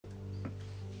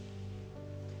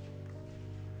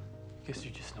guess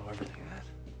you just know everything then.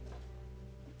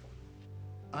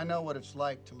 I know what it's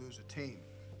like to lose a team.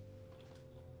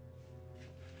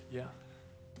 Yeah?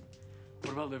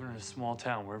 What about living in a small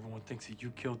town where everyone thinks that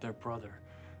you killed their brother,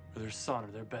 or their son, or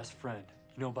their best friend?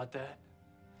 You know about that?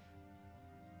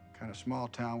 Kind of small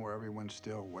town where everyone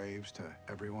still waves to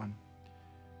everyone,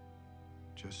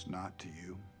 just not to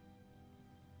you.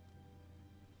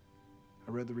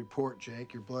 I read the report,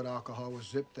 Jake. Your blood alcohol was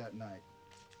zipped that night.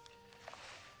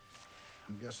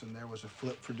 I'm guessing there was a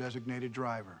flip for designated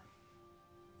driver.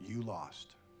 You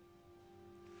lost.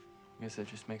 I guess that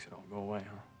just makes it all go away,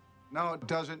 huh? No, it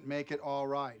doesn't make it all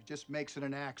right. It just makes it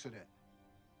an accident.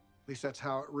 At least that's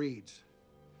how it reads.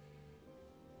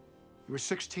 You were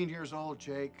 16 years old,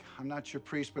 Jake. I'm not your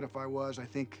priest, but if I was, I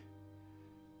think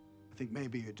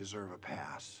maybe you deserve a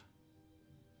pass.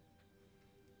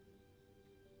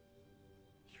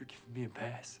 You're giving me a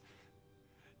pass?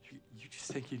 You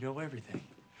just think you know everything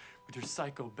with your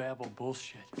psychobabble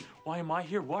bullshit. Why am I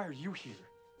here? Why are you here?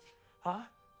 Huh?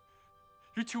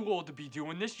 You're too old to be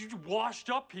doing this. You're washed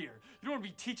up here. You don't want to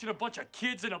be teaching a bunch of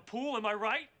kids in a pool, am I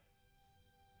right?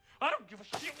 I don't give a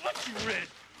shit what you read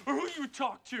or who you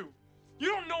talk to. You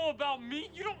don't know about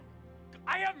me.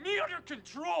 I have me under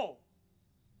control.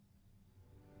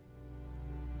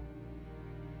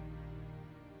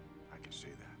 I can see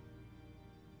that.